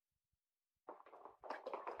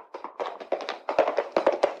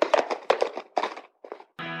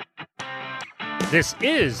This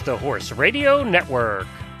is the Horse Radio Network.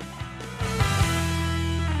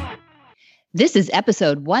 This is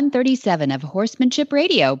episode 137 of Horsemanship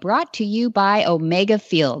Radio, brought to you by Omega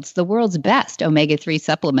Fields, the world's best omega-3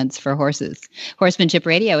 supplements for horses. Horsemanship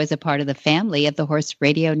Radio is a part of the family of the Horse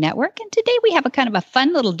Radio Network, and today we have a kind of a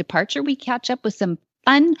fun little departure. We catch up with some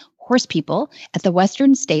fun horse people at the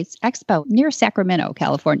Western States Expo near Sacramento,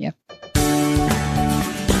 California.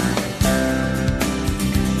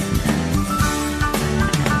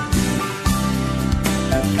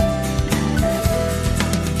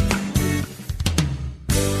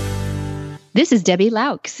 This is Debbie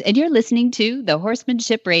Laux, and you're listening to the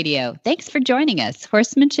Horsemanship Radio. Thanks for joining us.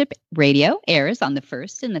 Horsemanship Radio airs on the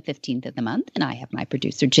 1st and the 15th of the month, and I have my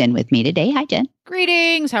producer, Jen, with me today. Hi, Jen.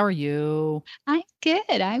 Greetings. How are you? I'm good.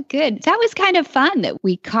 That was kind of fun that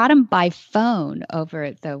we caught him by phone over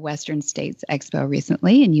at the Western States Expo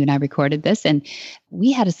recently, and you and I recorded this, and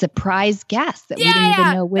we had a surprise guest that we didn't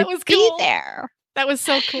even know would be there. That was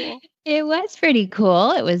so cool. It was pretty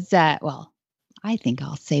cool. It was, I think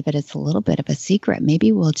I'll save it as a little bit of a secret.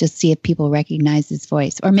 Maybe we'll just see if people recognize his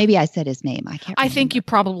voice. Or maybe I said his name. I can't remember. I think you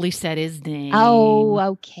probably said his name. Oh,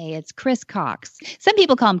 okay. It's Chris Cox. Some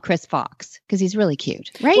people call him Chris Fox because he's really cute,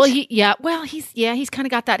 right? Well, he's kind of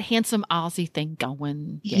got that handsome Aussie thing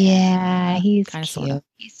going. Yeah, he's kinda, cute. sorta.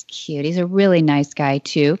 He's cute. He's a really nice guy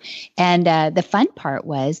too. And the fun part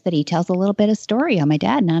was that he tells a little bit of story on my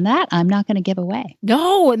dad. Now that I'm not going to give away.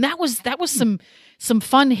 No, and that was some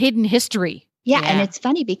fun hidden history. Yeah, and it's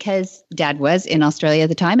funny because Dad was in Australia at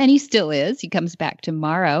the time, and he still is. He comes back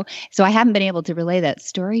tomorrow. So I haven't been able to relay that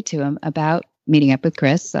story to him about meeting up with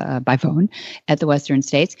Chris by phone at the Western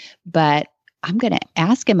States. But I'm going to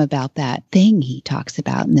ask him about that thing he talks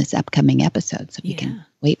about in this upcoming episode. So we can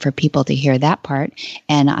wait for people to hear that part.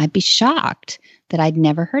 And I'd be shocked that I'd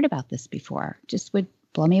never heard about this before. Just would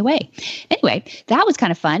blow me away. Anyway, that was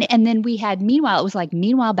kind of fun. And then we had,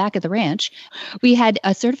 meanwhile back at the ranch, we had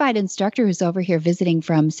a certified instructor who's over here visiting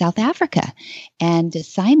from South Africa. And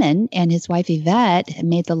Simon and his wife Yvette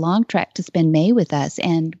made the long trek to spend May with us.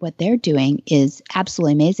 And what they're doing is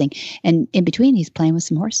absolutely amazing. And in between, he's playing with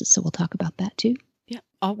some horses. So we'll talk about that too. Yeah.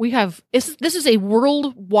 This is a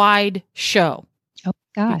worldwide show. Oh,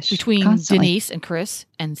 gosh. Between constantly. Denise and Chris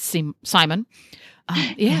and Simon.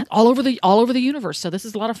 All over the universe. So this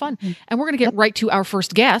is a lot of fun. And we're going to get right to our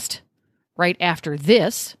first guest right after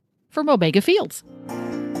this from Omega Fields.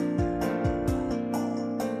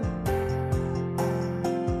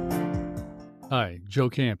 Hi, Joe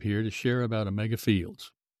Camp here to share about Omega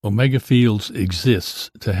Fields. Omega Fields exists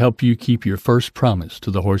to help you keep your first promise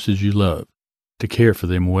to the horses you love, to care for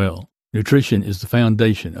them well. Nutrition is the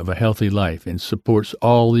foundation of a healthy life and supports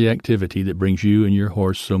all the activity that brings you and your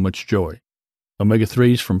horse so much joy.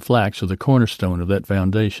 Omega-3s from flax are the cornerstone of that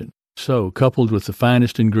foundation. So, coupled with the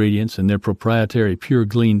finest ingredients in their proprietary Pure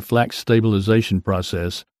Glean flax stabilization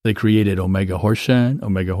process, they created Omega Horse Shine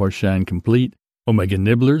Complete, Omega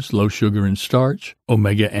Nibblers, low sugar and starch,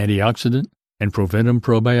 Omega Antioxidant, and Proventum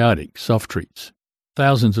Probiotic soft treats.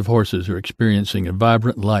 Thousands of horses are experiencing a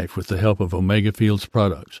vibrant life with the help of Omega Fields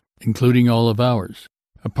products, including all of ours,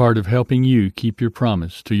 a part of helping you keep your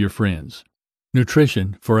promise to your friends.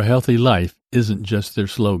 Nutrition for a healthy life isn't just their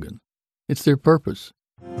slogan. It's their purpose.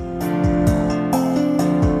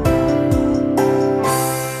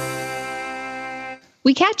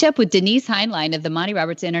 We catch up with Denise Heinlein of the Monty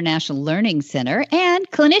Roberts International Learning Center and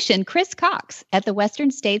clinician Chris Cox at the Western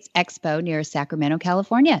States Expo near Sacramento,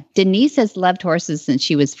 California. Denise has loved horses since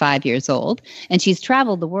she was 5 years old, and she's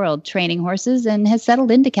traveled the world training horses and has settled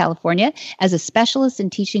into California as a specialist in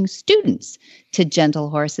teaching students to gentle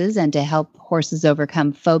horses and to help horses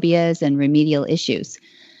overcome phobias and remedial issues.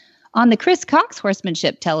 On the Chris Cox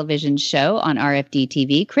Horsemanship television show on RFD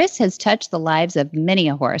TV, Chris has touched the lives of many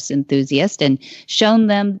a horse enthusiast and shown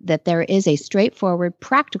them that there is a straightforward,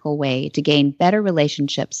 practical way to gain better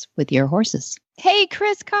relationships with your horses. Hey,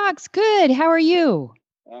 Chris Cox, good. How are you?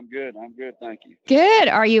 I'm good. Thank you. Good.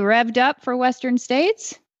 Are you revved up for Western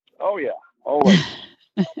States? Oh, yeah. Always.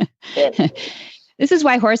 This is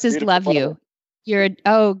why horses Beautiful love weather. you.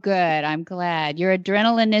 Good. I'm glad. Your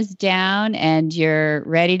adrenaline is down and you're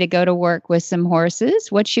ready to go to work with some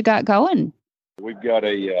horses. What you got going? We've got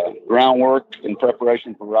a groundwork in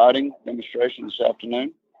preparation for riding demonstration this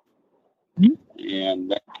afternoon. Mm-hmm. And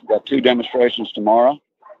we've got 2 demonstrations tomorrow.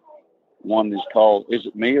 One is called, Is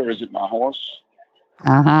It Me or Is It My Horse?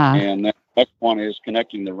 Uh-huh. And the next one is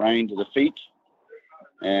connecting the rein to the feet.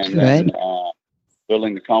 And then,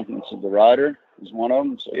 building the confidence of the rider is one of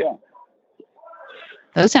them. So, yeah.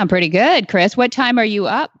 Those sound pretty good, Chris. What time are you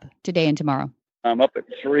up today and tomorrow? I'm up at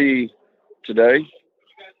 3 today,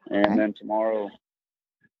 and then tomorrow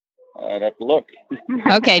I'd have to look.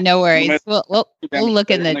 Okay, no worries. We'll look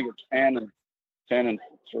in I the think it's 10 and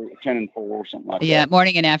 4 or something like yeah, that.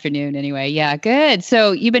 morning and afternoon anyway. Yeah, good.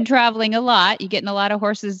 So you've been traveling a lot. You getting a lot of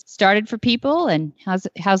horses started for people, and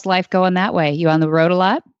how's life going that way? You on the road a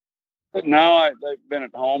lot? But no, they've been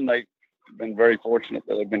at home. They've been very fortunate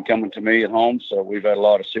that they've been coming to me at home. So we've had a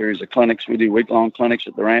lot of series of clinics. We do week-long clinics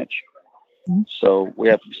at the ranch. Mm-hmm. So we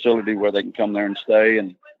have a facility where they can come there and stay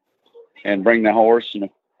and bring the horse. And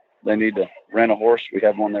if they need to rent a horse, we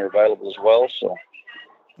have one there available as well. So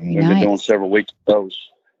we've been doing several weeks of those.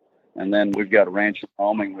 And then we've got a ranch in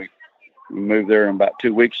Wyoming. We move there in about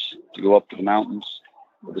 2 weeks to go up to the mountains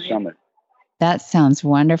for the summit. That sounds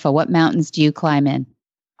wonderful. What mountains do you climb in?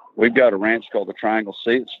 We've got a ranch called the Triangle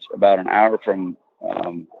Sea. It's about an hour from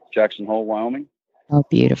Jackson Hole, Wyoming. Oh,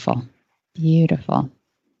 beautiful. Beautiful.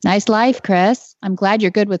 Nice life, Chris. I'm glad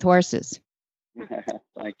you're good with horses.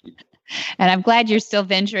 Thank you. And I'm glad you're still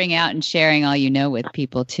venturing out and sharing all you know with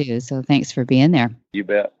people too. So thanks for being there. You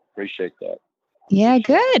bet. Appreciate that. Yeah,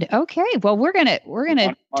 good. Okay. Well, we're gonna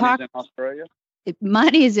talk. In Australia.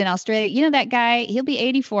 Monty is in Australia. You know that guy? He'll be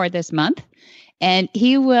 84 this month, and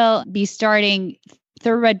he will be starting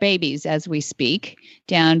thoroughbred babies as we speak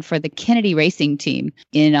down for the Kennedy racing team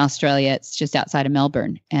in Australia. It's just outside of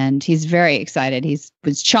Melbourne, and he's very excited. He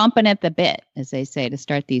was chomping at the bit, as they say, to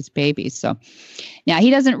start these babies. So now he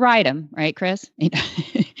doesn't ride them, right, Chris?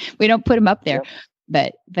 We don't put him up there,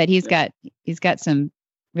 but he's got some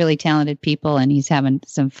really talented people, and he's having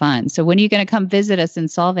some fun. So when are you going to come visit us in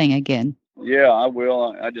Solvang again? Yeah, I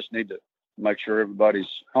will. I just need to make sure everybody's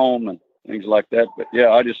home and things like that. But yeah,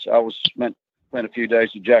 I spent a few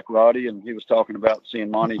days with Jack Roddy, and he was talking about seeing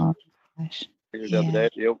Monty here the other day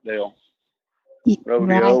at the Oakdale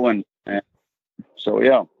Rodeo, right. and so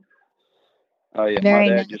yeah. My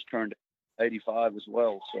dad just turned 85 as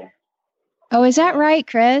well. So. Oh, is that right,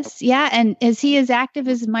 Chris? Yeah, and is he as active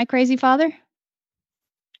as my crazy father?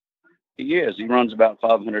 He is. He runs about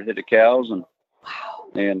 500 head of cows,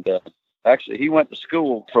 and actually he went to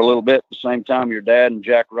school for a little bit at the same time your dad and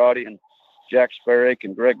Jack Roddy and Jack Sparrick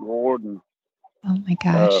and Greg Ward and oh my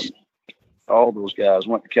gosh, all those guys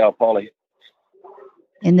went to Cal Poly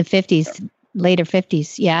in the 50s, later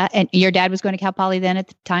 50s. Yeah, and your dad was going to Cal Poly then at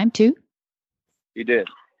the time too. He did.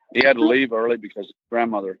 He had to leave early because his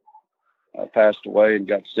grandmother passed away and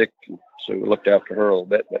got sick, so we looked after her a little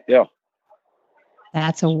bit. But yeah.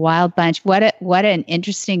 That's a wild bunch. What an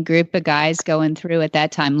interesting group of guys going through at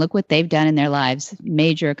that time. Look what they've done in their lives.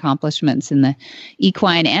 Major accomplishments in the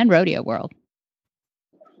equine and rodeo world.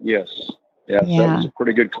 Yes. Yeah. That was a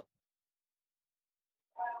pretty good.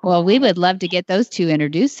 Well, we would love to get those two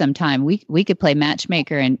introduced sometime. We could play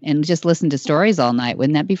matchmaker and just listen to stories all night.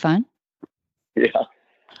 Wouldn't that be fun? Yeah.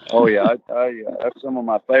 Oh yeah. I that's some of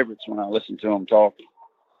my favorites when I listen to them talk.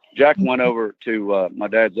 Jack went over to my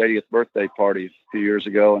dad's 80th birthday party a few years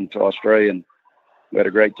ago into Australia, and we had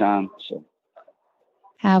a great time. So,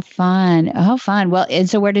 how fun! Well, and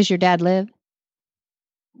so where does your dad live?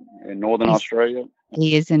 In Northern Australia.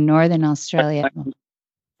 He is in Northern Australia,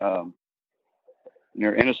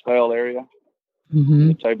 near Innisfail area,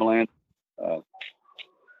 mm-hmm. Tableland,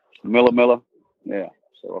 Milla. Yeah.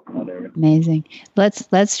 So up in that area. Amazing.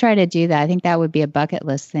 Let's try to do that. I think that would be a bucket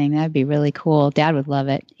list thing. That'd be really cool. Dad would love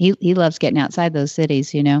it. He loves getting outside those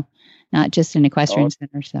cities, not just an equestrian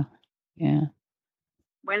center. So, yeah.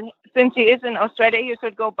 Well, since he is in Australia, you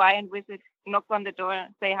should go by and visit, knock on the door,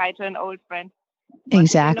 say hi to an old friend.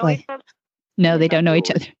 Exactly. No, they don't know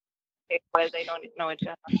each other. Well, they don't know each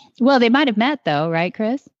other. Well, they might have met though, right,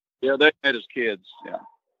 Chris? Yeah, they met as kids.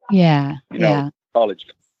 Yeah. Yeah. College.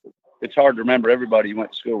 It's hard to remember everybody you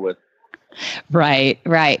went to school with. Right.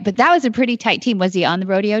 But that was a pretty tight team. Was he on the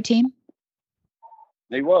rodeo team?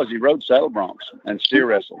 He was. He rode saddle broncs and steer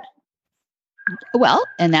wrestled. Well,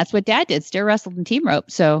 and that's what Dad did, steer wrestled and team rope.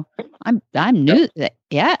 So I'm new that.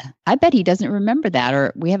 Yeah, I bet he doesn't remember that,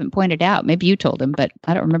 or we haven't pointed out. Maybe you told him, but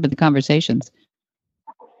I don't remember the conversations.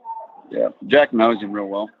 Yeah, Jack knows him real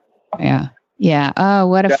well. Yeah. Oh,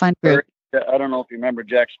 what a fun group. I don't know if you remember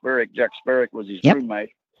Jack Sparrick. Jack Sparrick was his roommate.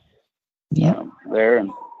 Yeah. There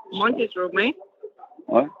and Monty's roommate.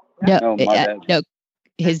 What? No,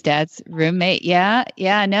 his dad's roommate. Yeah.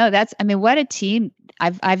 No, what a team.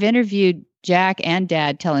 I've interviewed Jack and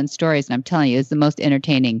Dad telling stories, and I'm telling you, it's the most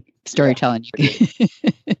entertaining storytelling you can.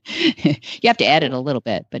 You have to edit a little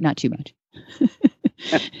bit, but not too much.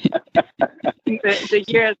 the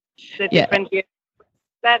years, the different years.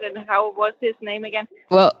 That and how was his name again?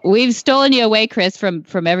 Well, we've stolen you away, Chris,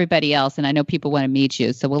 from everybody else, and I know people want to meet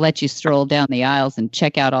you, so we'll let you stroll down the aisles and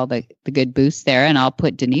check out all the good booths there, and I'll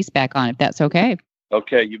put Denise back on if that's okay.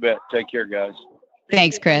 Okay, you bet. Take care, guys.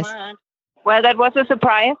 Thanks, Chris. So well, that was a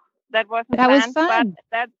surprise. That wasn't That was planned, fun. but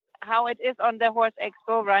that's how it is on the Horse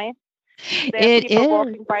Expo, right? There are It people is.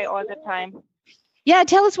 walking by all the time. Yeah,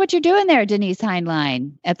 tell us what you're doing there, Denise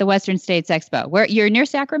Heinlein, at the Western States Expo. Where you're near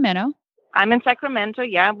Sacramento. I'm in Sacramento.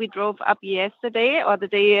 Yeah, we drove up yesterday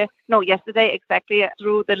exactly,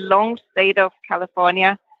 through the long state of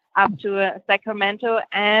California up to Sacramento.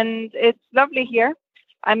 And it's lovely here.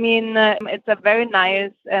 I mean, it's a very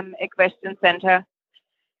nice equestrian center.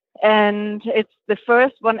 And it's the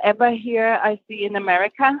first one ever here I see in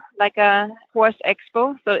America, like a horse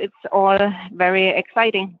expo. So it's all very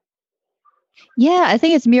exciting. Yeah, I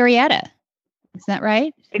think it's Murrieta. Is that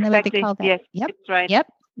right? Isn't that what they Exactly. call that? Yes, Yep. it's right.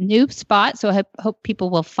 Yep. New spot. So I hope people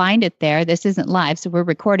will find it there. This isn't live, so we're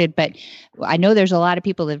recorded, but I know there's a lot of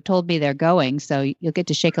people that have told me they're going. So you'll get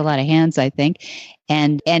to shake a lot of hands, I think.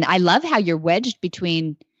 And I love how you're wedged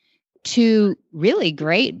between two really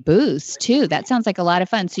great booths too. That sounds like a lot of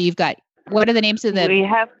fun. So you've got, what are the names of the?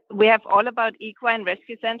 We have All About Equine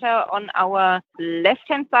Rescue Center on our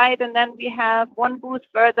left-hand side, and then we have one booth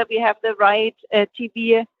further. We have the right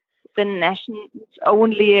TV, the nation's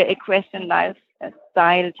only equestrian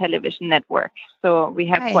lifestyle television network. So we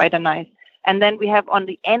have quite a nice. And then we have on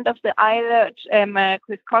the end of the aisle,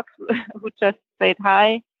 Chris Cox, who just said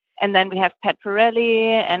hi. And then we have Pat Pirelli,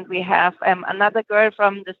 and we have another girl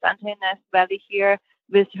from the Santa Ynez Valley here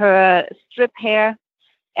with her strip hair.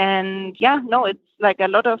 And it's like a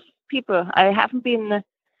lot of people. I haven't been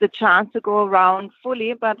the chance to go around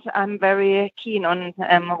fully, but I'm very keen on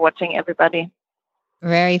watching everybody.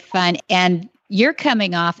 Very fun. And you're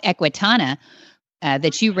coming off Equitana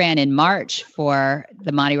that you ran in March for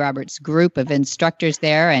the Monty Roberts group of instructors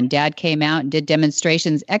there, and Dad came out and did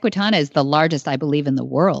demonstrations. Equitana is the largest, I believe, in the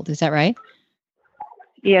world. Is that right?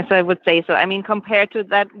 Yes, I would say so. I mean, compared to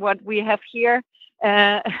that, what we have here,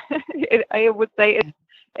 I would say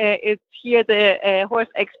it's here the Horse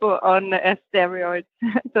Expo on steroids.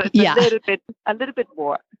 So it's a little bit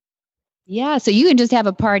more. Yeah, so you can just have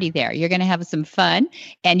a party there. You're going to have some fun.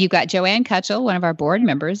 And you've got Joanne Cutchell, one of our board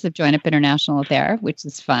members of Join Up International there, which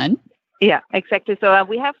is fun. Yeah, exactly. So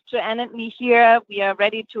we have Joanne and me here. We are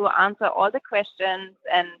ready to answer all the questions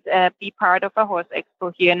and be part of a horse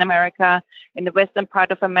expo here in America, in the western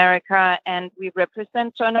part of America. And we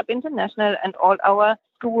represent Join Up International and all our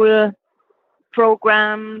school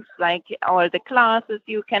programs, like all the classes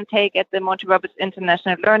you can take at the Monty Roberts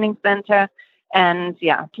International Learning Center. And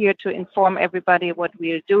here to inform everybody what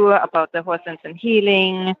we'll do about the horses and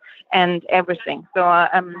healing and everything. So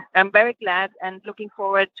I'm very glad and looking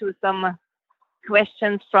forward to some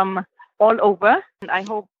questions from all over. And I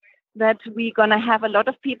hope that we're going to have a lot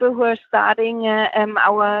of people who are starting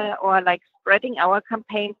spreading our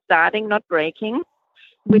campaign, Starting Not Breaking,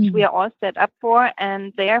 which we are all set up for.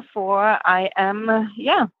 And therefore I'm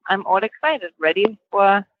all excited, ready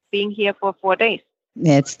for being here for 4 days.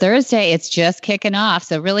 It's Thursday. It's just kicking off.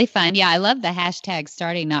 So really fun. Yeah, I love the hashtag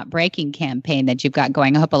Starting Not Breaking campaign that you've got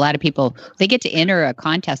going. I hope a lot of people, they get to enter a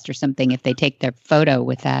contest or something if they take their photo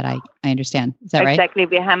with that. I understand. Is that right? Exactly.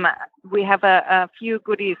 We have a few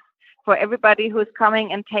goodies for everybody who's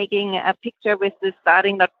coming and taking a picture with the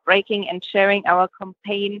Starting Not Breaking and sharing our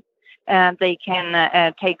campaign. They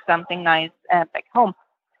can take something nice back home.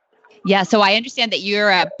 Yeah, so I understand that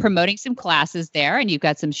you're promoting some classes there, and you've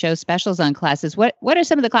got some show specials on classes. What are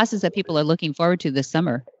some of the classes that people are looking forward to this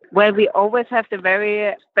summer? Well, we always have the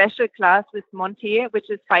very special class with Monty, which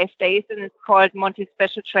is 5 days, and it's called Monty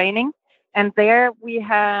Special Training. And there we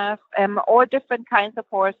have all different kinds of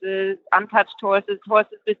horses, untouched horses,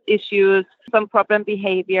 horses with issues, some problem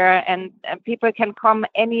behavior, and people can come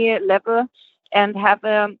any level and have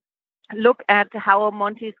a look at how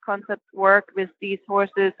Monty's concepts work with these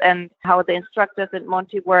horses and how the instructors at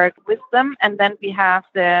Monty work with them. And then we have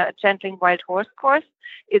the Gentling Wild Horse course.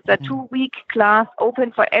 It's a 2-week class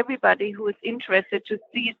open for everybody who is interested to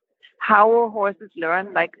see how horses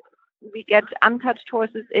learn. Like, we get untouched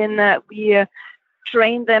horses in, we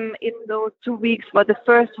train them in those 2 weeks for the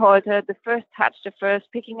first halter, the first touch, the first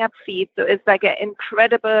picking up feet. So it's like an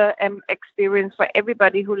incredible experience for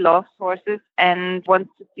everybody who loves horses and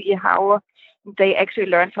wants to see how they actually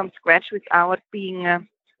learn from scratch without being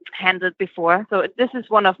handled before. So this is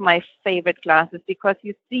one of my favorite classes because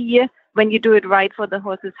you see when you do it right for the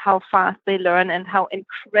horses how fast they learn and how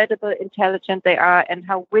incredible intelligent they are and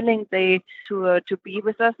how willing they to be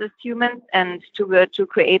with us as humans and to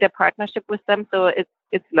create a partnership with them. So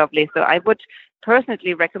it's lovely. So I would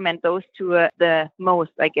personally recommend those two the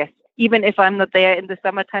most, I guess. even if I'm not there in the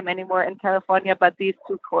summertime anymore in California, but these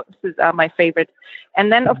two courses are my favorite.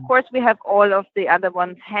 And then, of course, we have all of the other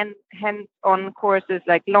ones, hands-on courses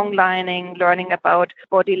like long lining, learning about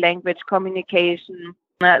body language, communication,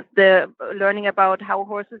 the learning about how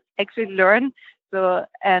horses actually learn. So,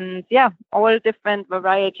 and yeah, all different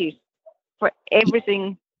varieties for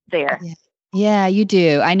everything there. Yeah. Yeah, you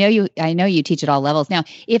do. I know you teach at all levels. Now,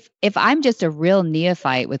 if I'm just a real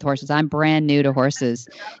neophyte with horses, I'm brand new to horses,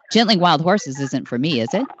 Gentling Wild Horses isn't for me,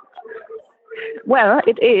 is it? Well,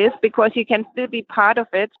 it is, because you can still be part of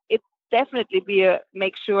it. It definitely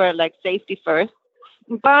make sure like safety first.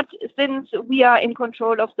 But since we are in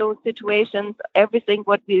control of those situations, everything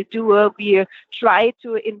what we do, we try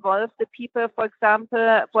to involve the people, for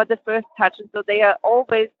example, for the first touch. And so they are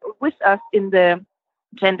always with us in the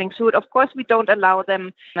gentling shoot. Of course, we don't allow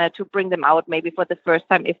them to bring them out maybe for the first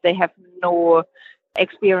time if they have no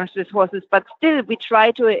experience with horses. But still, we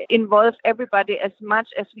try to involve everybody as much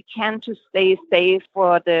as we can to stay safe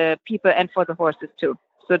for the people and for the horses too.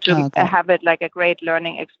 So to have it like a great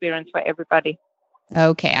learning experience for everybody.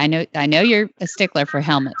 Okay, I know you're a stickler for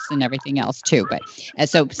helmets and everything else too, but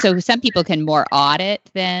so some people can more audit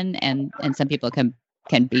then, and some people can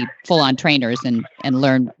be full on trainers and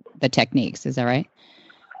learn the techniques. Is that right?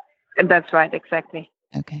 That's right, exactly.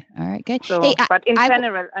 Okay, all right, good. So, hey, but in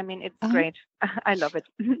general, I mean, it's great. I love it.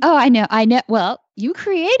 Oh, I know. Well, you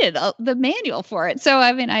created the manual for it, so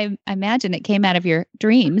I mean, I imagine it came out of your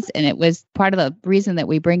dreams, and it was part of the reason that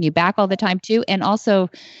we bring you back all the time too. And also,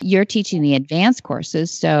 you're teaching the advanced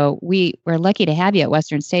courses, so we're lucky to have you at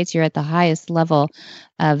Western States. You're at the highest level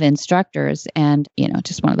of instructors, and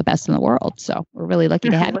just one of the best in the world. So we're really lucky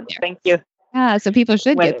to have you there. Thank you. So people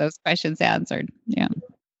should get those questions answered. Yeah.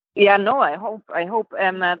 Yeah, no, I hope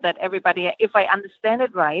that everybody, if I understand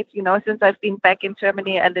it right, since I've been back in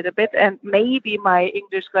Germany a little bit, and maybe my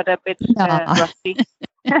English got a bit rusty.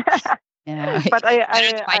 Yeah, but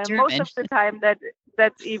I most of the time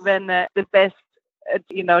that's even the best,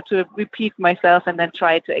 to repeat myself and then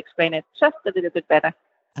try to explain it just a little bit better.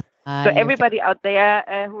 So everybody out there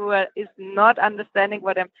who is not understanding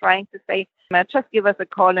what I'm trying to say, just give us a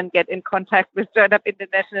call and get in contact with Startup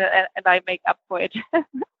International, and I make up for it.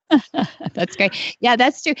 That's great. Yeah,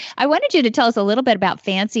 that's true. I wanted you to tell us a little bit about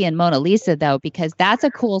Fancy and Mona Lisa, though, because that's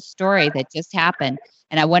a cool story that just happened.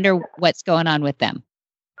 And I wonder what's going on with them.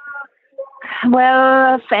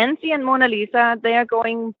 Well, Fancy and Mona Lisa, they are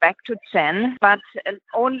going back to Jen, but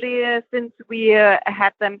only since we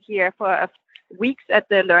had them here for weeks at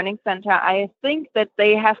the Learning Center. I think that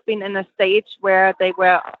they have been in a stage where they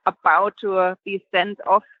were about to be sent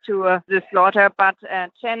off to the slaughter, but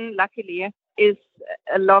Jen, luckily, is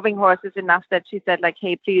loving horses enough that she said, like,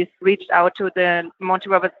 hey, please reach out to the Monty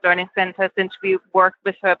Roberts Learning Center, since we worked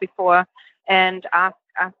with her before, and asked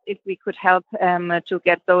us if we could help to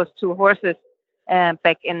get those two horses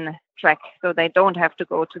back in track so they don't have to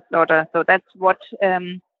go to slaughter. So that's what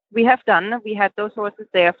we have done. We had those horses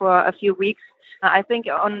there for a few weeks. I think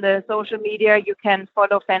on the social media you can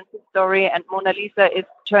follow Fancy's story, and Mona Lisa is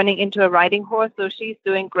turning into a riding horse, so she's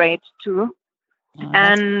doing great too.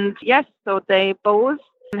 And yes, so they both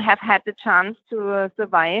have had the chance to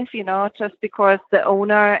survive, just because the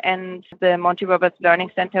owner and the Monty Roberts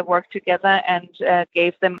Learning Center worked together and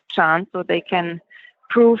gave them a chance so they can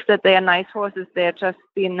prove that they are nice horses. They're just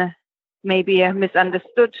been maybe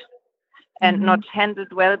misunderstood and not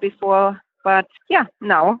handled well before. But yeah,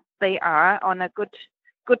 now they are on a good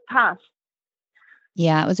path.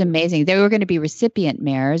 Yeah, it was amazing. They were going to be recipient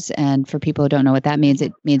mares, and for people who don't know what that means,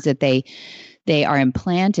 it means that they are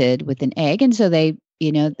implanted with an egg, and so they,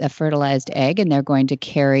 a fertilized egg, and they're going to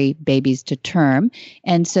carry babies to term,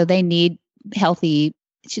 and so they need healthy.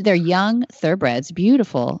 They're young thoroughbreds,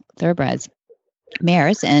 beautiful thoroughbreds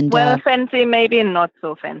mares, and Fancy maybe not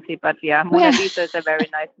so fancy, but yeah, Mona Lisa is a very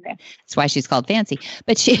nice mare. That's why she's called Fancy.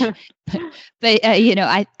 But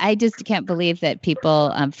I just can't believe that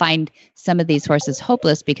people find some of these horses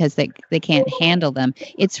hopeless because they can't handle them.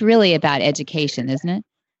 It's really about education, isn't it?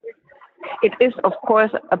 It is, of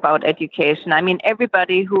course, about education. I mean,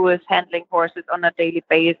 everybody who is handling horses on a daily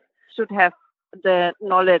basis should have the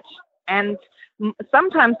knowledge. And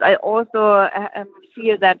sometimes I also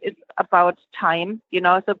feel that it's about time,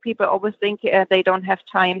 so people always think they don't have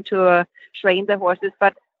time to train the horses.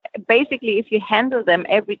 But basically, if you handle them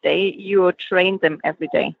every day, you train them every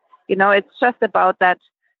day. It's just about that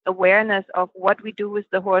awareness of what we do with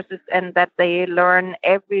the horses, and that they learn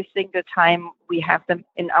every single time we have them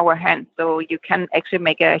in our hands. So you can actually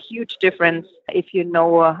make a huge difference if you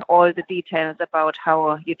know all the details about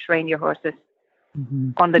how you train your horses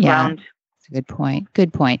on the ground. Good point.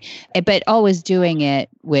 Good point. But always doing it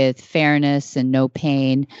with fairness and no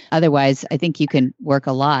pain. Otherwise, I think you can work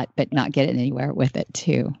a lot, but not get anywhere with it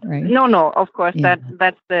too, right? No, of course, Yeah.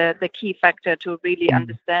 that's the key factor to really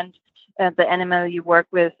understand the animal you work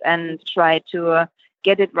with and try to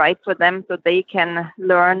get it right for them so they can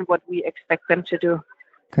learn what we expect them to do.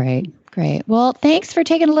 Great. Well, thanks for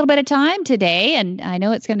taking a little bit of time today. And I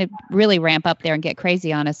know it's going to really ramp up there and get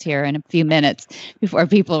crazy on us here in a few minutes before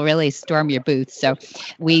people really storm your booth. So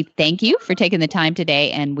we thank you for taking the time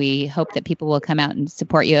today, and we hope that people will come out and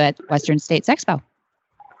support you at Western States Expo.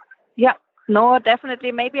 Yeah, no,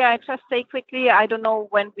 definitely. Maybe I just say quickly, I don't know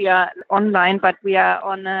when we are online, but we are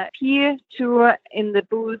on P2 in the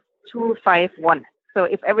booth 251. So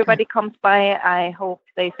if everybody comes by, I hope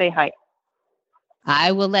they say hi.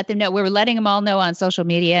 I will let them know. We're letting them all know on social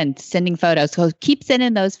media and sending photos. So keep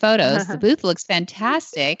sending those photos. The booth looks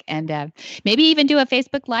fantastic. And maybe even do a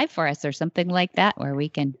Facebook Live for us or something like that where we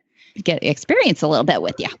can get experience a little bit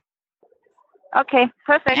with you. Okay,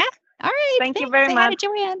 perfect. Yeah. All right. Thank you very Say much. Hi to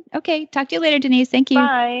Joanne. Okay. Talk to you later, Denise. Thank you.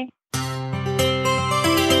 Bye.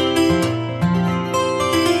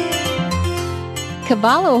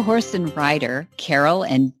 Cavallo horse and rider Carol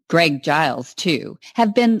and Greg Giles, too,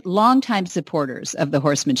 have been longtime supporters of the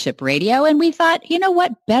Horsemanship Radio, and we thought, you know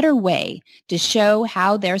what better way to show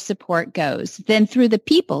how their support goes than through the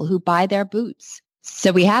people who buy their boots.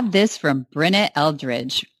 So we have this from Brenna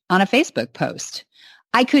Eldridge on a Facebook post.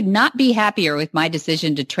 I could not be happier with my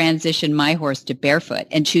decision to transition my horse to barefoot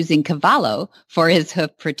and choosing Cavallo for his hoof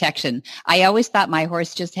protection. I always thought my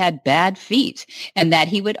horse just had bad feet and that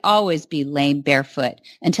he would always be lame barefoot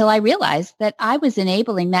until I realized that I was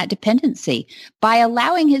enabling that dependency. By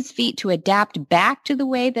allowing his feet to adapt back to the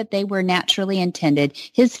way that they were naturally intended,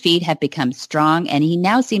 his feet have become strong and he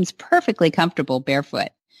now seems perfectly comfortable barefoot.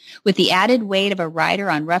 With the added weight of a rider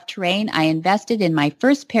on rough terrain, I invested in my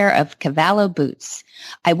first pair of Cavallo boots.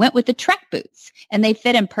 I went with the Trek boots, and they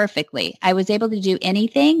fit him perfectly. I was able to do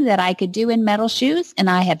anything that I could do in metal shoes, and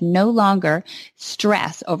I have no longer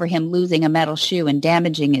stress over him losing a metal shoe and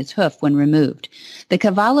damaging his hoof when removed. The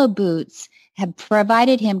Cavallo boots have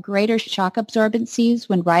provided him greater shock absorbencies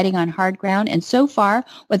when riding on hard ground, and so far,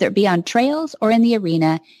 whether it be on trails or in the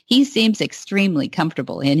arena, he seems extremely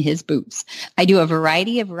comfortable in his boots. I do a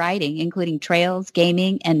variety of riding, including trails,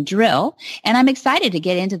 gaming, and drill, and I'm excited to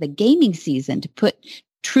get into the gaming season to put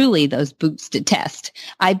truly those boots to test.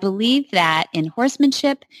 I believe that in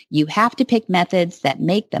horsemanship, you have to pick methods that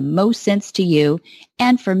make the most sense to you.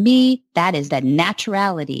 And for me, that is the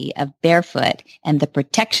naturality of barefoot and the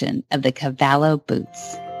protection of the Cavallo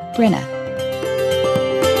boots. Brenna.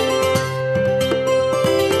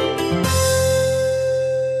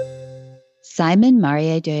 Simon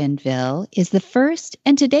Marie d'Anville is the first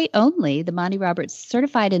and to date only the Monty Roberts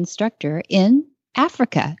certified instructor in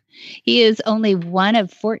Africa. He is only one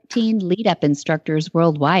of 14 lead-up instructors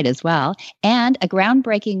worldwide as well, and a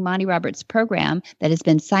groundbreaking Monty Roberts program that has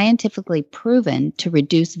been scientifically proven to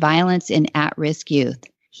reduce violence in at-risk youth.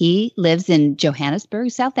 He lives in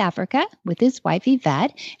Johannesburg, South Africa, with his wife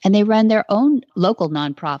Yvette, and they run their own local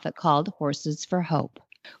nonprofit called Horses for Hope.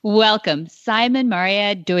 Welcome, Simon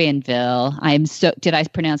Marie d'Anville. Did I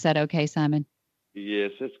pronounce that okay, Simon?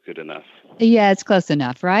 Yes, it's good enough. Yeah, it's close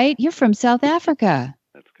enough, right? You're from South Africa.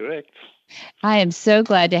 That's correct. I am so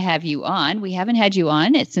glad to have you on. We haven't had you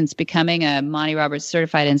on since becoming a Monty Roberts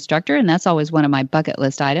certified instructor, and that's always one of my bucket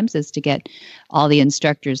list items is to get all the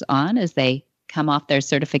instructors on as they come off their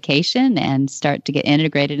certification and start to get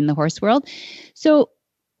integrated in the horse world. So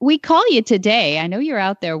we call you today. I know you're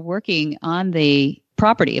out there working on the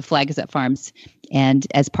property of Flag Gazette Farms and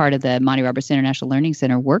as part of the Monty Roberts International Learning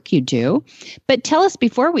Center work you do. But tell us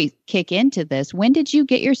before we kick into this, when did you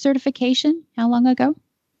get your certification? How long ago?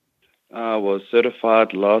 I was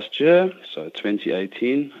certified last year, so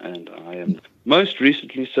 2018, and I am most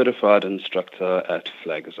recently certified instructor at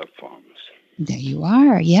Flag Gazette Farms. There you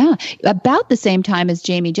are, yeah. About the same time as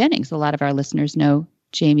Jamie Jennings. A lot of our listeners know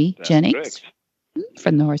Jamie Jennings correct.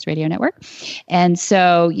 From the Horse Radio Network. And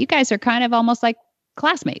so you guys are kind of almost like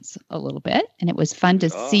classmates a little bit, and it was fun to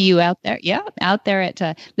see you out there. Yeah, out there at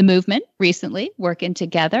the movement recently, working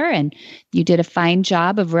together, and you did a fine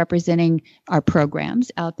job of representing our programs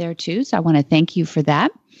out there too. So I want to thank you for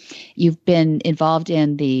that. You've been involved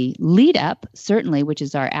in the lead up, certainly, which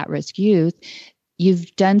is our at-risk youth.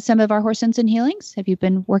 You've done some of our Horse Sense and Healings. Have you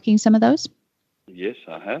been working some of those? Yes,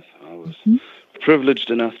 I have. I was privileged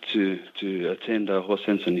enough to attend a Horse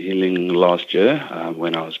Sense and Healing last year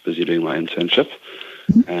when I was busy doing my internship,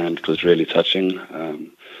 and it was really touching.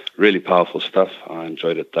 really powerful stuff. I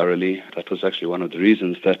enjoyed it thoroughly. That was actually one of the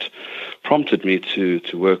reasons that prompted me to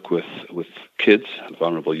work with kids,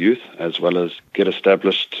 vulnerable youth, as well as get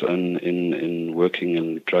established in working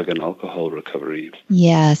in drug and alcohol recovery.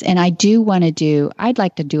 Yes, and I'd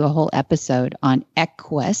like to do a whole episode on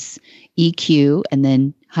EQUUS, EQ, and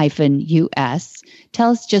then -US.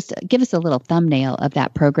 Give us a little thumbnail of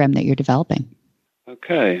that program that you're developing.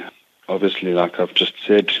 Okay. Obviously, like I've just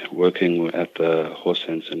said, working at the Horse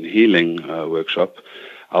Sense and Healing workshop,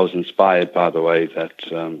 I was inspired by the way that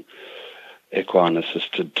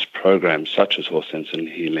equine-assisted programs such as Horse Sense and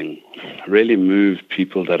Healing really move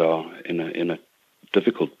people that are in a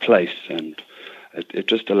difficult place, and it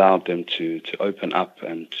just allowed them to open up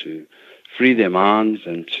and to free their minds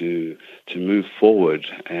and to move forward.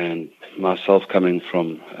 And myself, coming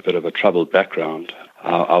from a bit of a troubled background,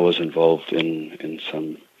 I was involved in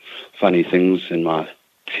some funny things in my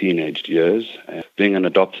teenage years. Being an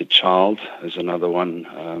adopted child is another one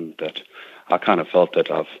that I kind of felt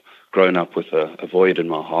that I've grown up with a void in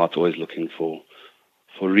my heart, always looking for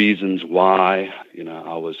reasons why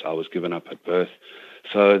I was given up at birth.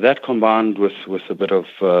 So that combined with a bit of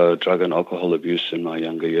drug and alcohol abuse in my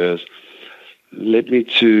younger years led me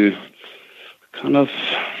to kind of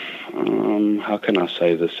how can I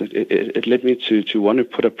say this? It led me to want to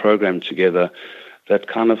put a program together that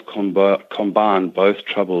kind of combined both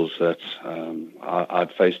troubles that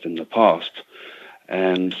I'd faced in the past.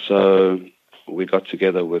 And so we got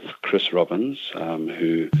together with Chris Robbins,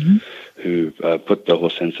 who put the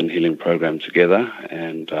Horse Sense and Healing program together.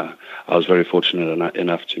 And I was very fortunate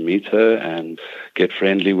enough to meet her and get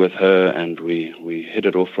friendly with her. And we hit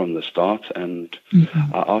it off from the start. And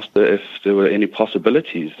I asked her if there were any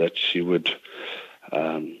possibilities that she would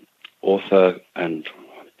author and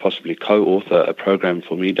possibly co-author a program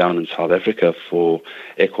for me down in South Africa for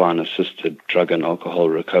equine-assisted drug and alcohol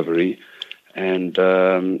recovery. And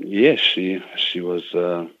yes, she was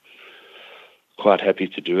quite happy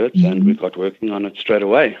to do it, and we got working on it straight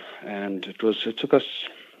away. And it took us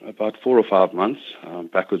about 4 or 5 months,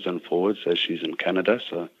 backwards and forwards, as she's in Canada.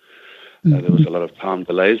 So there was a lot of time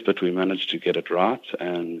delays, but we managed to get it right.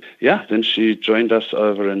 And yeah, then she joined us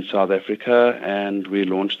over in South Africa, and we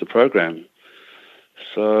launched the program.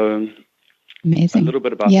 So amazing. A little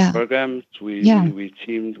bit about the program. We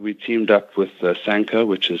teamed up with SANCA,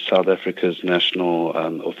 which is South Africa's national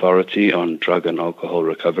authority on drug and alcohol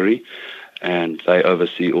recovery, and they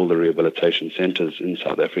oversee all the rehabilitation centers in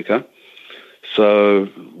South Africa. So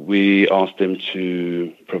we asked them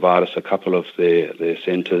to provide us a couple of their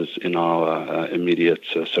centers in our immediate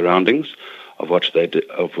surroundings, of which they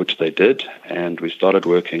did, and we started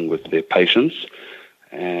working with their patients.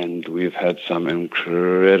 And we've had some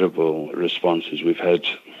incredible responses. We've had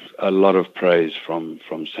a lot of praise from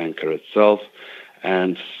SANCA itself,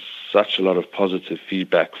 and such a lot of positive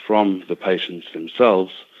feedback from the patients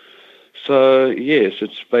themselves. So yes,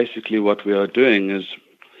 it's basically what we are doing is,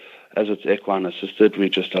 as it's equine assisted, we're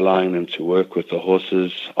just allowing them to work with the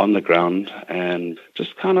horses on the ground and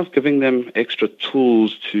just kind of giving them extra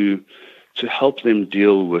tools to help them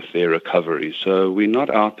deal with their recovery. So we're not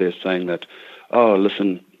out there saying that, oh,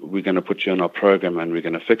 listen, we're going to put you on our program and we're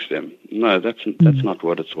going to fix them. No, that's not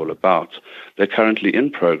what it's all about. They're currently in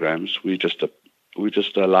programs. We're just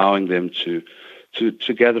allowing them to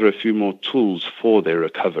gather a few more tools for their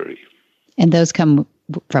recovery. And those come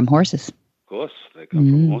from horses. Of course, they come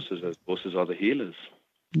from horses, as horses are the healers.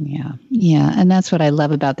 Yeah. And that's what I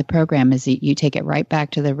love about the program is that you take it right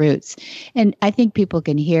back to the roots. And I think people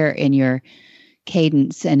can hear in your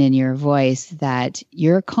cadence and in your voice that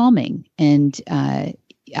you're calming, and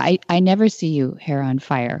I never see you hair on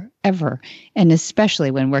fire ever, and especially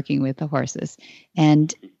when working with the horses.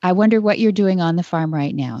 And I wonder what you're doing on the farm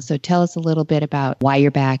right now. So tell us a little bit about why you're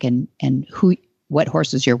back and what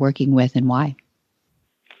horses you're working with and why.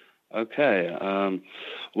 Okay.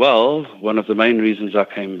 Well, one of the main reasons I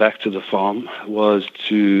came back to the farm was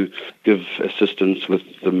to give assistance with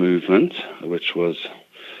the movement, which was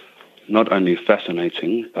not only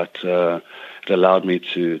fascinating, but it allowed me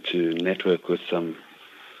to network with some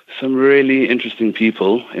really interesting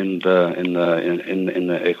people in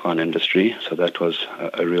the equine industry. So that was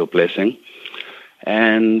a real blessing.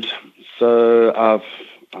 And so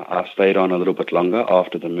I stayed on a little bit longer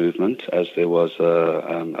after the movement, as there was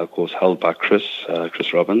a course held by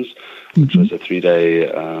Chris Robbins, which was a 3-day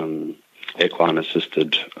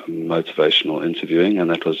equine-assisted motivational interviewing, and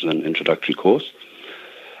that was an introductory course.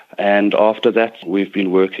 And after that, we've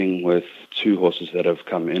been working with 2 horses that have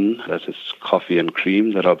come in. That is Coffee and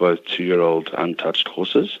Cream, that are both 2-year-old untouched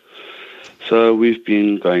horses. So we've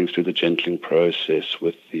been going through the gentling process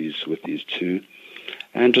with these 2.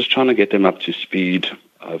 and just trying to get them up to speed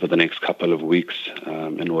over the next couple of weeks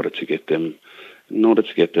in order to get them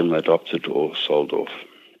adopted or sold off.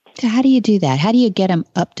 So how do you do that? How do you get them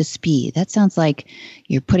up to speed? That sounds like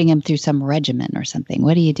you're putting them through some regimen or something.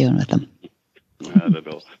 What are you doing with them? Not at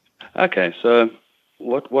all. Okay, so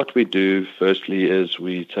what we do firstly is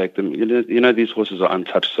we take them. You know, these horses are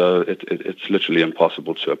untouched, so it's literally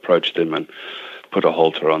impossible to approach them and put a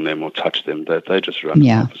halter on them or touch them. They just run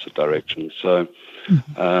in opposite directions. So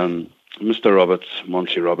Mr. Roberts,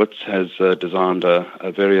 Monty Roberts, has designed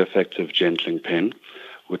a very effective gentling pen,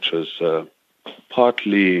 which was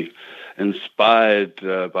partly inspired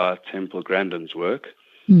by Temple Grandin's work,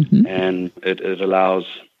 and it allows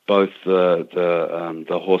both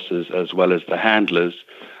the horses as well as the handlers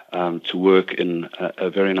to work in a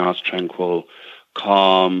very nice, tranquil,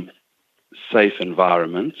 calm, safe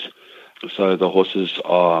environment. So the horses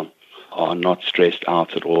are not stressed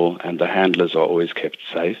out at all, and the handlers are always kept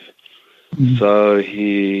safe. So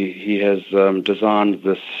he has designed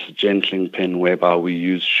this gentling pen whereby we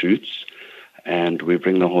use chutes, and we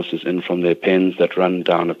bring the horses in from their pens that run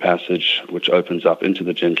down a passage which opens up into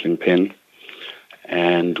the gentling pen,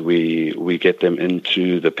 and we get them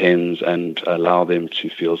into the pens and allow them to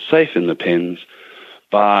feel safe in the pens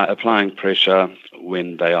by applying pressure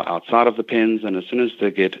when they are outside of the pens, and as soon as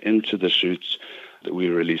they get into the chutes, we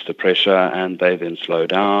release the pressure and they then slow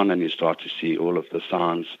down, and you start to see all of the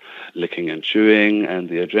signs, licking and chewing, and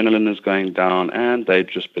the adrenaline is going down, and they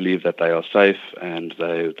just believe that they are safe and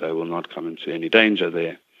they will not come into any danger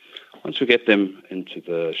there. Once we get them into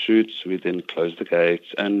the chutes, we then close the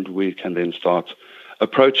gates and we can then start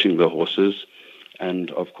approaching the horses.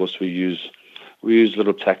 And of course we use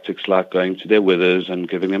little tactics like going to their withers and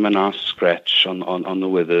giving them a nice scratch on the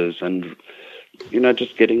withers, and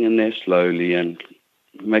just getting in there slowly and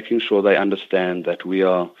making sure they understand that we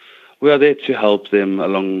are there to help them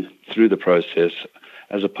along through the process,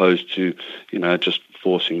 as opposed to just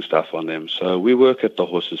forcing stuff on them. So we work at the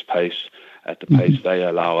horse's pace, at the pace they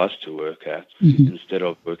allow us to work at, instead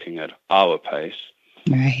of working at our pace.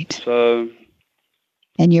 Right. So,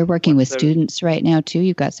 and you're working with students right now too.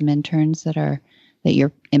 You've got some interns that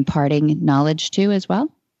you're imparting knowledge to as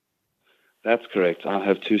well. That's correct. I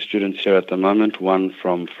have 2 students here at the moment, one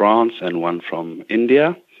from France and one from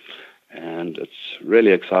India. And it's really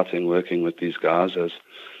exciting working with these guys, as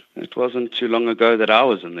it wasn't too long ago that I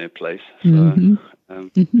was in their place. So,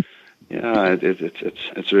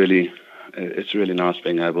 it's really nice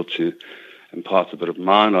being able to impart a bit of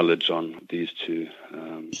my knowledge on these 2.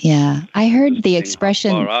 I heard the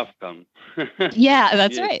expression. How far I've come. Yeah,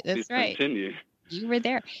 that's right. That's right. Continue. You were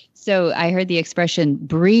there. So I heard the expression,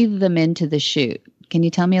 breathe them into the chute. Can you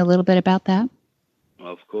tell me a little bit about that?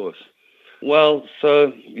 Of course. Well,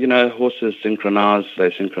 so, horses synchronize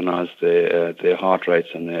their heart rates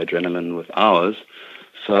and their adrenaline with ours.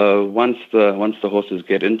 So once the horses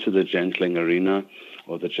get into the gentling arena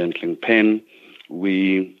or the gentling pen,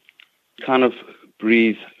 we kind of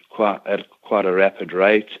breathe at quite a rapid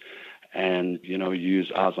rate, and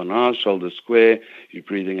use eyes on eyes, shoulders square. You're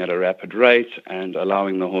breathing at a rapid rate and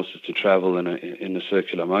allowing the horses to travel in a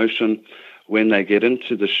circular motion. When they get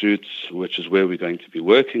into the chutes, which is where we're going to be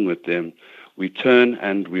working with them, we turn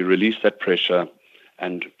and we release that pressure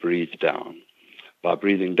and breathe down. By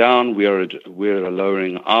breathing down, we're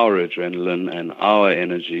lowering our adrenaline and our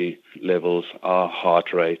energy levels, our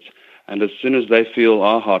heart rate. And as soon as they feel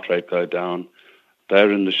our heart rate go down,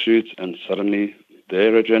 they're in the chutes, and suddenly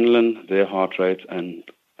their adrenaline, their heart rate, and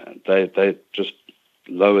they just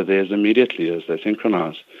lower theirs immediately as they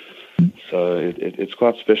synchronize. So it's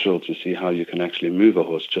quite special to see how you can actually move a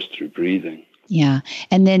horse just through breathing. Yeah.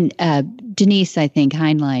 And then Denise, I think,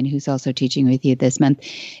 Heinlein, who's also teaching with you this month,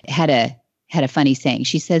 had a funny saying.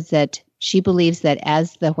 She says that she believes that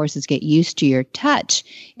as the horses get used to your touch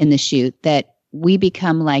in the chute, that we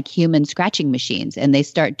become like human scratching machines, and they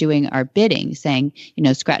start doing our bidding, saying,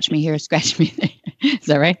 scratch me here, scratch me there. Is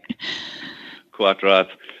that right? Quite right.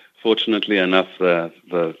 Fortunately enough, the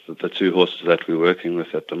 2 horses that we're working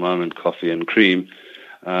with at the moment, Coffee and Cream,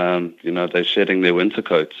 they're shedding their winter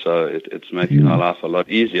coats, so it's making our life a lot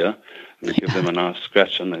easier. We give them a nice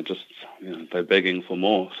scratch, and they just, they're begging for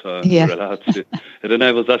more. So we're allowed to. It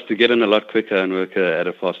enables us to get in a lot quicker and work at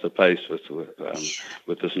a faster pace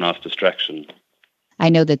with this nice distraction. I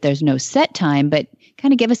know that there's no set time, but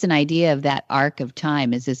kind of give us an idea of that arc of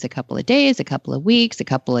time. Is this a couple of days, a couple of weeks, a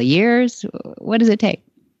couple of years? What does it take?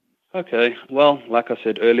 Okay. Well, like I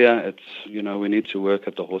said earlier, it's, we need to work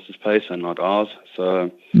at the horse's pace and not ours. So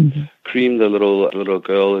Cream, the little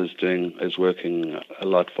girl, is working a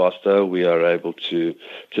lot faster. We are able to.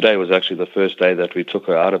 Today was actually the first day that we took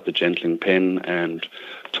her out of the gentling pen and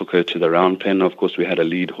took her to the round pen. Of course, we had a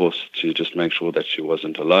lead horse to just make sure that she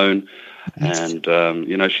wasn't alone. Nice.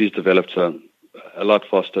 And she's developed a lot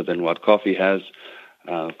faster than what Coffee has.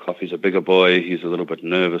 Coffee's a bigger boy. He's a little bit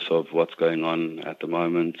nervous of what's going on at the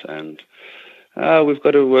moment, and we've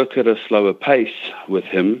got to work at a slower pace with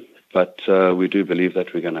him. But we do believe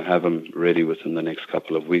that we're going to have him ready within the next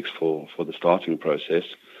couple of weeks for the starting process.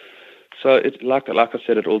 So it, like I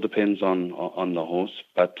said, it all depends on the horse.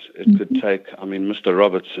 But it could take. I mean, Mr.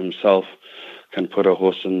 Roberts himself can put a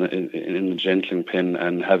horse in the gentling pen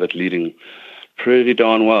and have it leading pretty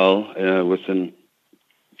darn well within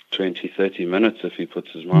 20, 30 minutes if he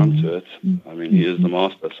puts his mind to it. I mean, he is the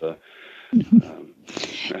master, so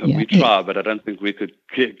we try, but I don't think we could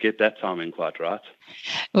get that timing quite right.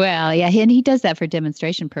 Well, yeah, and he does that for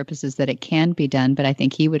demonstration purposes, that it can be done, but I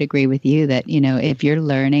think he would agree with you that, if you're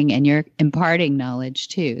learning and you're imparting knowledge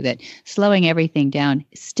too, that slowing everything down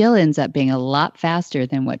still ends up being a lot faster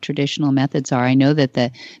than what traditional methods are. I know that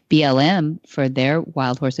the BLM for their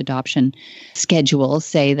wild horse adoption schedules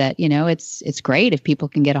say that, it's great if people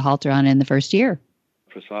can get a halter on in the first year.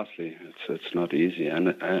 Precisely. It's not easy,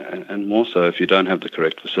 and more so if you don't have the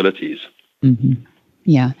correct facilities.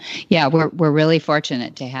 Yeah. We're really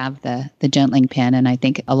fortunate to have the gentling pen, and I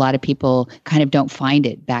think a lot of people kind of don't find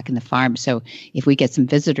it back in the farm. So if we get some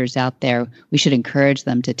visitors out there, we should encourage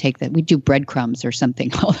them to take that. We do breadcrumbs or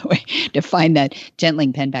something all the way to find that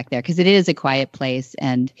gentling pen back there, because it is a quiet place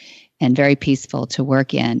and very peaceful to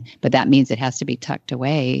work in. But that means it has to be tucked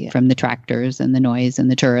away from the tractors and the noise and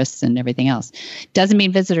the tourists and everything else. Doesn't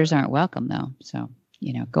mean visitors aren't welcome, though. So,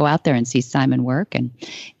 go out there and see Simon work and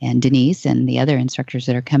Denise and the other instructors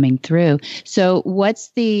that are coming through. So what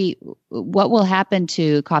will happen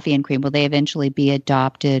to Coffee and Cream? Will they eventually be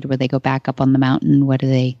adopted? Will they go back up on the mountain? What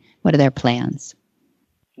are their plans?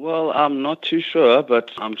 Well, I'm not too sure, but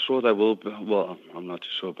I'm sure they will. Well, I'm not too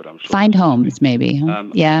sure, but I'm sure. Find homes, maybe. Huh?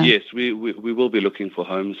 Yeah. Yes, we will be looking for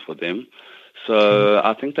homes for them. So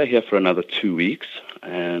I think they're here for another 2 weeks,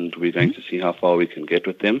 and we're going to see how far we can get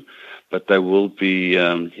with them. But they will be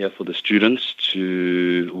here for the students.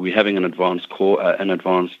 We're having an advanced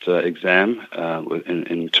exam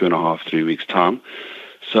in 2.5, 3 weeks' time.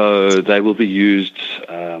 So they will be used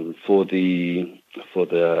for the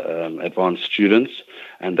advanced students,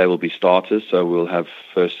 and they will be starters. So we'll have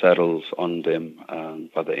first saddles on them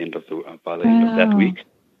by the end of that week.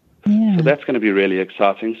 Yeah. So that's going to be really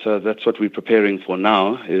exciting. So that's what we're preparing for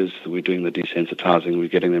now. Is we're doing the desensitizing. We're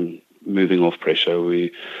getting them moving off pressure.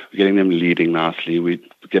 We're getting them leading nicely. We're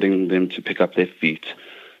getting them to pick up their feet.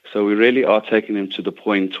 So we really are taking them to the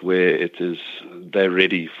point where they're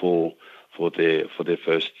ready for their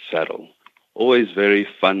first saddle. Always very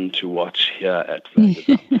fun to watch here at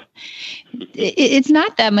Flanders. It's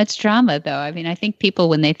not that much drama, though. I mean, I think people,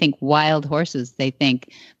 when they think wild horses, they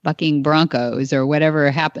think bucking broncos or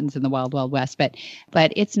whatever happens in the Wild Wild West. But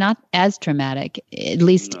it's not as traumatic. At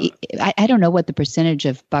least, no. I don't know what the percentage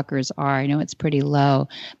of buckers are. I know it's pretty low.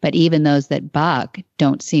 But even those that buck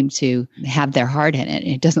don't seem to have their heart in it.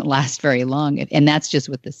 It doesn't last very long. And that's just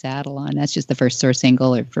with the saddle on. That's just the first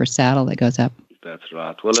single or first saddle that goes up. That's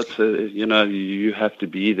right. Well, it's you have to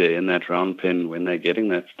be there in that round pen when they're getting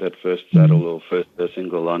that first saddle or first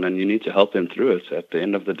single on, and you need to help them through it. At the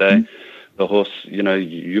end of the day, the horse,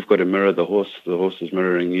 you've got to mirror the horse. The horse is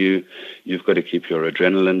mirroring you. You've got to keep your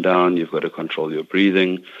adrenaline down. You've got to control your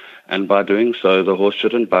breathing, and by doing so, the horse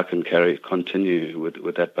shouldn't buck and continue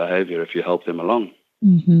with that behavior if you help them along.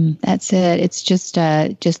 Mm-hmm. That's it. It's just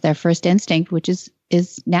their first instinct, which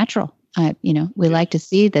is natural. We like to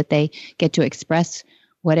see that they get to express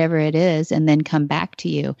whatever it is and then come back to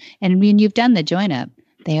you. And when you've done the join up,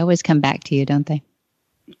 they always come back to you, don't they?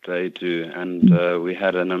 They do. And we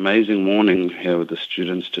had an amazing morning here with the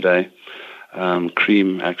students today.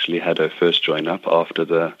 Cream actually had her first join up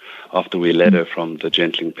after we led her from the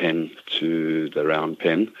gentling pen to the round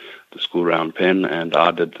pen, the school round pen, and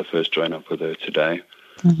I did the first join up with her today.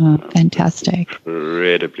 Fantastic.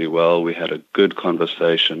 Incredibly well. We had a good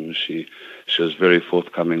conversation. She was very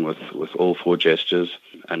forthcoming with all four gestures.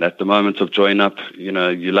 And at the moment of join up,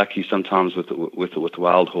 you're lucky sometimes with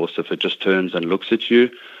wild horse if it just turns and looks at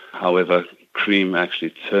you. However, Cream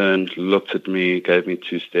actually turned, looked at me, gave me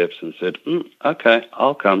 2 steps, and said, "Okay,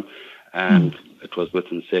 I'll come." And it was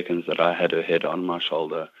within seconds that I had her head on my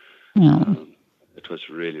shoulder. It was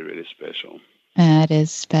really, really special. That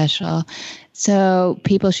is special. So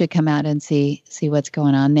people should come out and see what's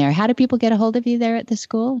going on there. How do people get a hold of you there at the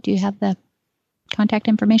school? Do you have the contact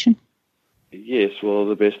information? Yes, well,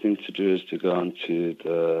 the best thing to do is to go onto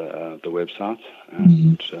the website,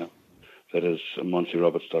 and that is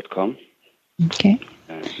montyroberts.com. Okay.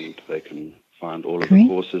 And they can find all of the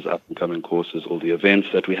courses, up-and-coming courses, all the events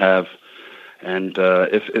that we have. And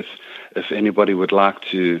if anybody would like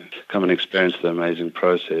to come and experience the amazing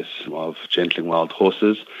process of gentling wild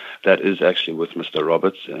horses, that is actually with Mr.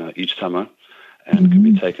 Roberts each summer, and can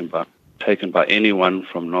be taken by anyone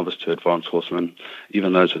from novice to advanced horseman,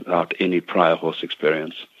 even those without any prior horse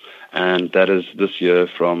experience. And that is this year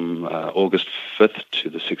from August 5th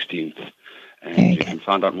to the 16th. And you can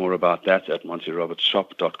find out more about that at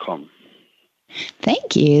montyrobertshop.com.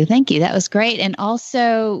 Thank you. That was great. And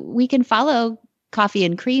also, we can follow Coffee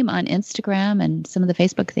and Cream on Instagram and some of the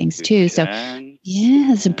Facebook things too. So,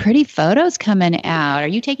 yeah, some pretty photos coming out. Are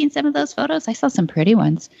you taking some of those photos? I saw some pretty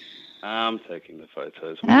ones. I'm taking the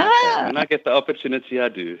photos. When I get the opportunity, I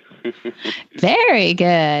do. Very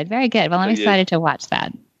good. Well, I'm excited to watch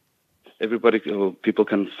that. People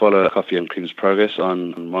can follow Coffee and Cream's progress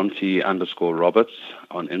on Monty_Roberts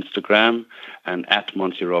on Instagram and at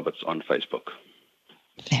Monty Roberts on Facebook.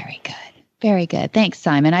 Very good. Thanks,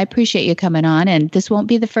 Simon. I appreciate you coming on. And this won't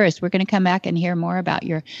be the first. We're going to come back and hear more about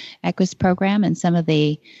your Equus program and some of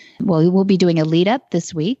we'll be doing a lead up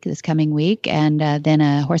this coming week, and then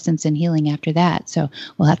a Horses and Healing after that. So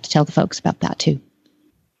we'll have to tell the folks about that too.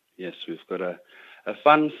 Yes, we've got a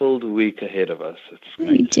fun-filled week ahead of us.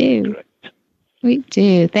 We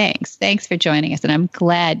do. Thanks for joining us. And I'm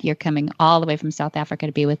glad you're coming all the way from South Africa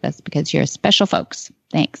to be with us, because you're special folks.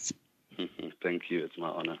 Thanks. Thank you. It's my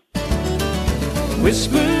honor.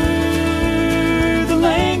 Whisper the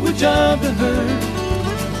language of the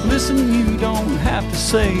herd. Listen, you don't have to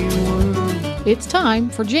say a word. It's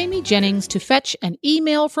time for Jamie Jennings to fetch an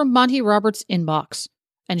email from Monty Roberts' inbox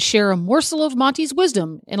and share a morsel of Monty's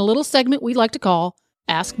wisdom in a little segment we like to call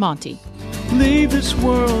Ask Monty. Leave this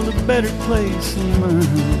world a better place than mine.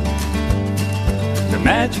 The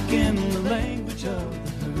magic in the language of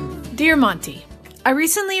the herd. Dear Monty, I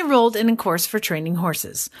recently enrolled in a course for training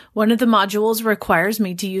horses. One of the modules requires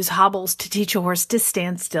me to use hobbles to teach a horse to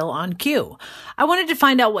stand still on cue. I wanted to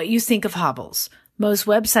find out what you think of hobbles. Most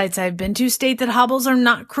websites I've been to state that hobbles are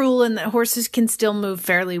not cruel and that horses can still move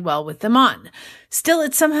fairly well with them on. Still,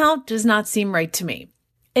 it somehow does not seem right to me.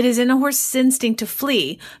 It is in a horse's instinct to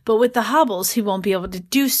flee, but with the hobbles, he won't be able to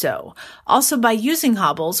do so. Also, by using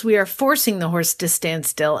hobbles, we are forcing the horse to stand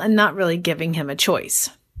still and not really giving him a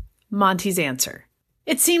choice. Monty's answer.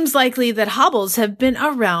 It seems likely that hobbles have been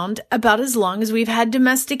around about as long as we've had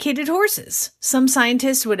domesticated horses. Some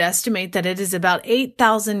scientists would estimate that it is about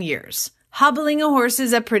 8,000 years. Hobbling a horse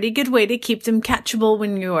is a pretty good way to keep them catchable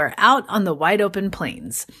when you are out on the wide open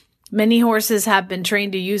plains. Many horses have been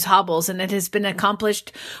trained to use hobbles, and it has been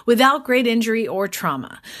accomplished without great injury or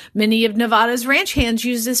trauma. Many of Nevada's ranch hands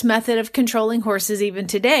use this method of controlling horses even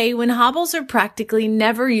today, when hobbles are practically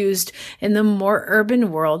never used in the more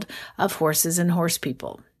urban world of horses and horse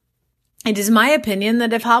people. It is my opinion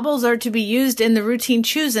that if hobbles are to be used in the routine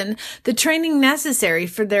chosen, the training necessary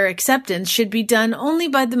for their acceptance should be done only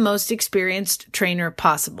by the most experienced trainer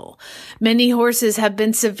possible. Many horses have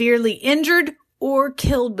been severely injured or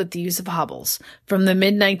killed with the use of hobbles. From the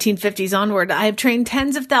mid-1950s onward, I have trained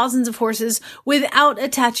tens of thousands of horses without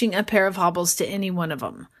attaching a pair of hobbles to any one of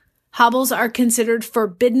them. Hobbles are considered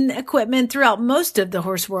forbidden equipment throughout most of the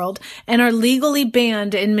horse world and are legally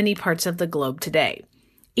banned in many parts of the globe today.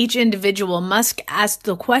 Each individual must ask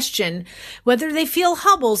the question whether they feel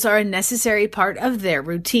hobbles are a necessary part of their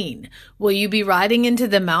routine. Will you be riding into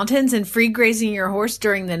the mountains and free grazing your horse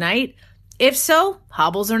during the night? If so,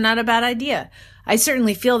 hobbles are not a bad idea. I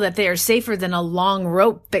certainly feel that they are safer than a long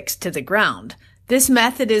rope fixed to the ground. This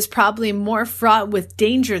method is probably more fraught with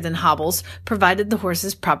danger than hobbles, provided the horse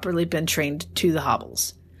has properly been trained to the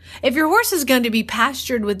hobbles. If your horse is going to be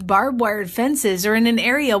pastured with barbed wire fences or in an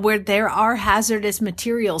area where there are hazardous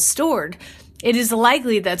materials stored, it is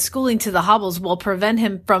likely that schooling to the hobbles will prevent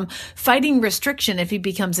him from fighting restriction if he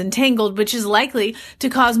becomes entangled, which is likely to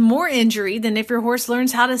cause more injury than if your horse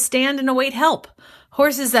learns how to stand and await help.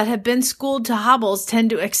 Horses that have been schooled to hobbles tend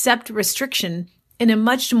to accept restriction in a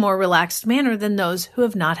much more relaxed manner than those who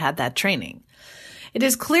have not had that training. It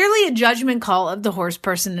is clearly a judgment call of the horse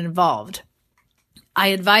person involved. I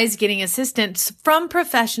advise getting assistance from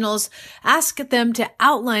professionals. Ask them to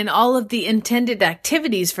outline all of the intended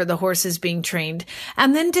activities for the horses being trained,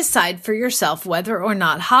 and then decide for yourself whether or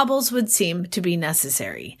not hobbles would seem to be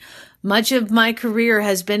necessary. Much of my career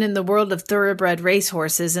has been in the world of thoroughbred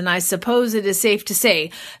racehorses, and I suppose it is safe to say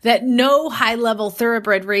that no high-level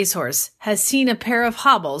thoroughbred racehorse has seen a pair of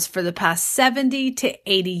hobbles for the past 70 to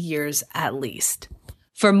 80 years at least.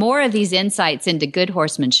 For more of these insights into good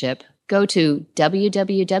horsemanship, go to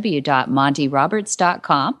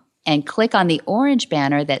www.montyroberts.com and click on the orange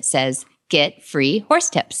banner that says Get Free Horse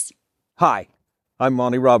Tips. Hi, I'm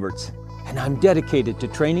Monty Roberts, and I'm dedicated to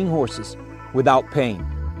training horses without pain.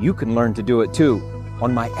 You can learn to do it too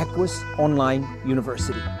on my Equus Online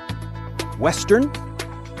University. Western,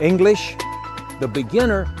 English, the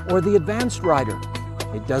beginner, or the advanced rider.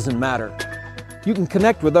 It doesn't matter. You can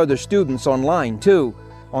connect with other students online too,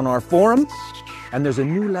 on our forum, and there's a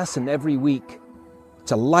new lesson every week.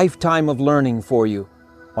 It's a lifetime of learning for you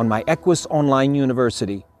on my Equus Online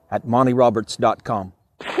University at montyroberts.com.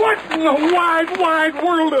 What in the wide, wide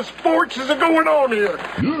world of sports is going on here?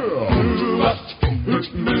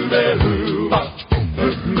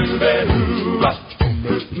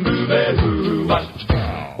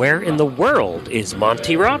 Where in the world is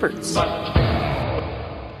Monty Roberts?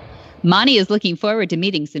 Monty is looking forward to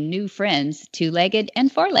meeting some new friends, two-legged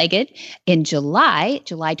and four-legged. In July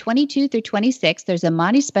 22 through 26, there's a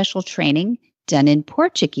Monty special training done in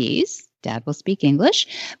Portuguese. Dad will speak English.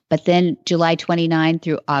 But then July 29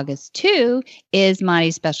 through August 2 is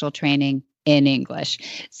Monty special training in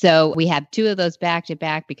English. So we have two of those back to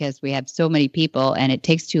back because we have so many people and it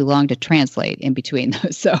takes too long to translate in between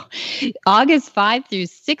those. So August 5 through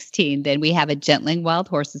 16, then we have a Gentling Wild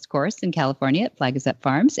Horses course in California at Flag Is Up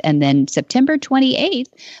Farms. And then September 28th,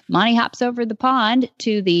 Monty hops over the pond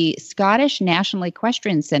to the Scottish National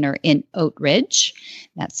Equestrian Center in Oat Ridge.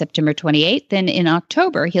 That's September 28th. Then in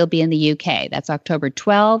October, he'll be in the UK. That's October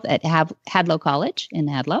 12 at Hadlow College in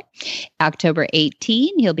Hadlow. October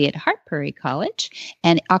 18, he'll be at Hartpury College.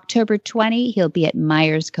 And October 20, he'll be at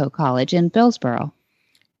Myers Co. College in Billsboro.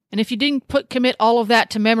 And if you didn't commit all of that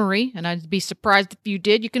to memory, and I'd be surprised if you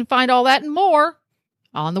did, you can find all that and more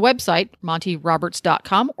on the website,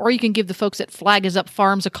 montyroberts.com, or you can give the folks at Flag Is Up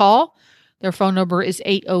Farms a call. Their phone number is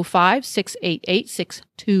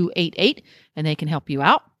 805-688-6288, and they can help you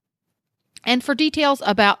out. And for details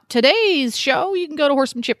about today's show, you can go to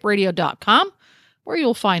horsemanshipradio.com, where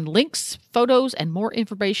you'll find links, photos, and more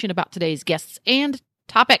information about today's guests and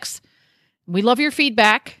topics. We love your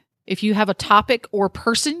feedback. If you have a topic or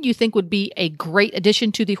person you think would be a great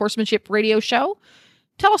addition to the Horsemanship Radio show,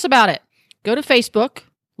 tell us about it. Go to Facebook,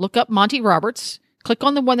 look up Monty Roberts, click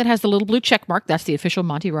on the one that has the little blue check mark. That's the official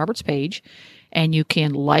Monty Roberts page. And you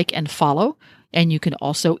can like and follow. And you can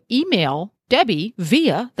also email Debbie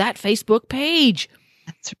via that Facebook page.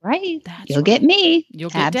 That's right. You'll get me. You'll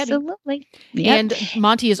get Absolutely. Debbie. Yep. And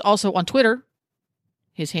Monty is also on Twitter.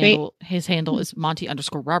 His handle is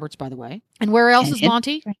Monty_Roberts, by the way. And where else is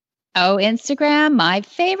Monty? Oh, Instagram, my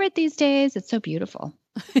favorite these days. It's so beautiful.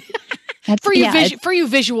 For you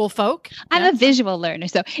visual folk. I'm a visual learner.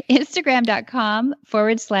 So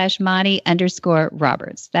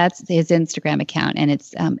Instagram.com/Monty_Roberts. That's his Instagram account. And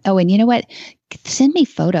it's, and you know what? Send me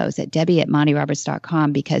photos at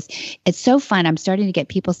Debbie@MontyRoberts.com because it's so fun. I'm starting to get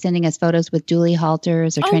people sending us photos with dually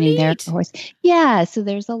halters or training their horse. Yeah. So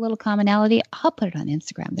there's a little commonality. I'll put it on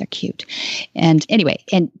Instagram. They're cute. And anyway,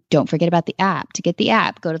 and don't forget about the app. To get the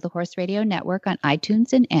app, go to the Horse Radio Network on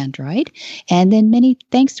iTunes and Android. And then many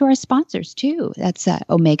thanks to our sponsors too. That's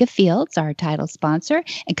Omega Fields, our title sponsor,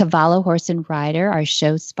 and Cavallo Horse and Rider, our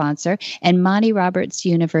show sponsor, and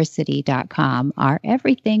MontyRobertsUniversity.com, our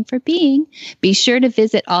everything for being. Be sure to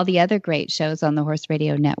visit all the other great shows on the Horse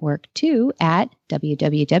Radio Network, too, at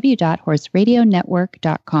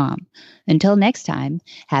www.horseradionetwork.com. Until next time,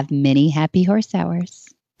 have many happy horse hours.